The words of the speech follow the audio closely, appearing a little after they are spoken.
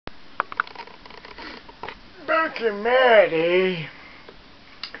back in my day,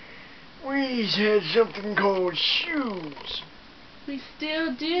 we had something called shoes. We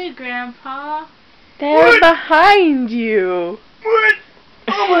still do, Grandpa. They're What? behind you. What?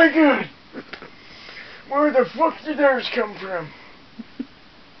 Oh my god! Where the fuck did those come from?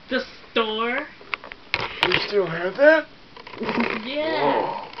 The store? We still have that?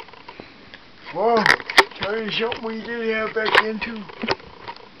 Yeah. Well, tell you something we did have back then too.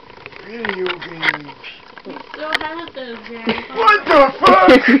 Video games. We still have those, Grandpa. What the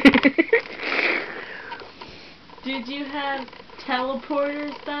fuck? Did you have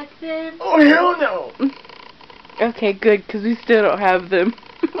teleporters back then? Oh hell no! Okay, good, because we still don't have them.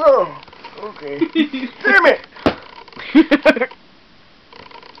 Oh, okay. Damn it!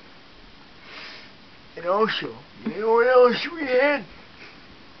 And also, you know what else we had?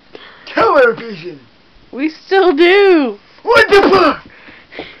 Television! We still do. What the fuck?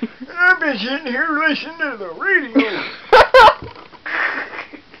 And I've been sitting here listening to the radio.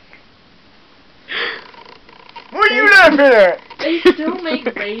 What are you laughing at? They still make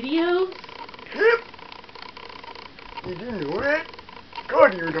radios? Yep. You didn't know that?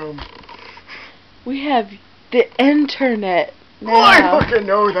 God, you're dumb. We have the internet now. Oh, I fucking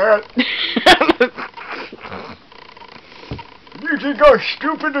know that. You think I'm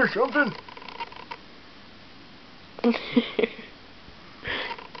stupid or something?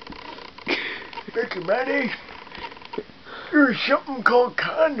 Back in my day, there was something called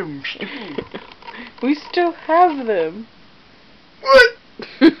condoms, too. We still have them. What?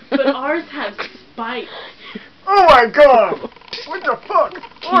 But ours have spikes. Oh my god! What the fuck?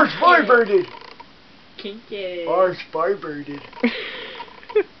 Ours vibrated. Kinky. Ours vibrated.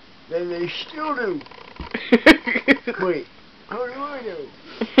 And they still do. Wait, how do I know?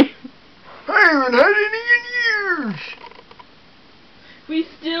 I haven't had any in years. We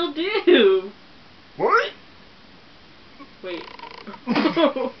still do. What? Wait.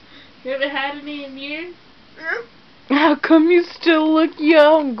 You haven't had any in years? Yep. How come you still look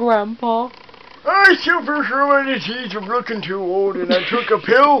young, Grandpa? I suffer from a disease of looking too old, and I took a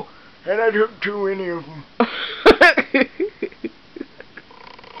pill, and I took too many of them.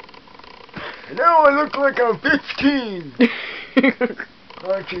 And now I look like I'm 15.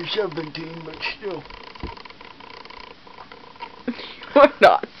 Actually 17, but still. We're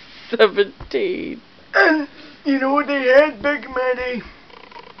not 17. And you know what they had back in my day?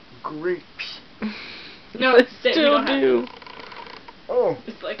 Grapes. No, They we still don't have do. those. Oh,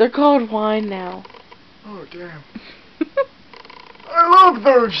 It's like They're called wine now. oh damn. I love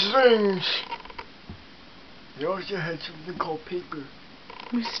those things. They also had something called paper.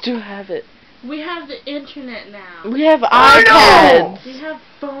 We still have it. we have the internet now. We have I know! iPads. We have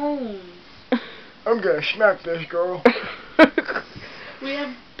phones. I'm gonna smack this girl. We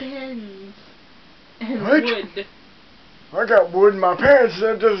have pens and What? wood. I got wood in my pants,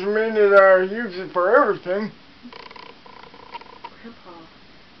 that doesn't mean that I use it for everything. Grandpa,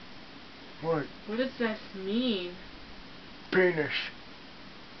 What? what does this mean? Penis.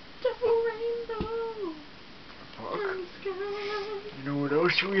 Double rainbow Fuck. and sky. You know what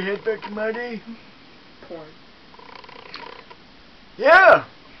else we had back in my day? Porn. Yeah!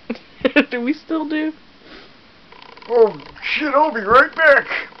 Do we still do? Oh shit, I'll be right back.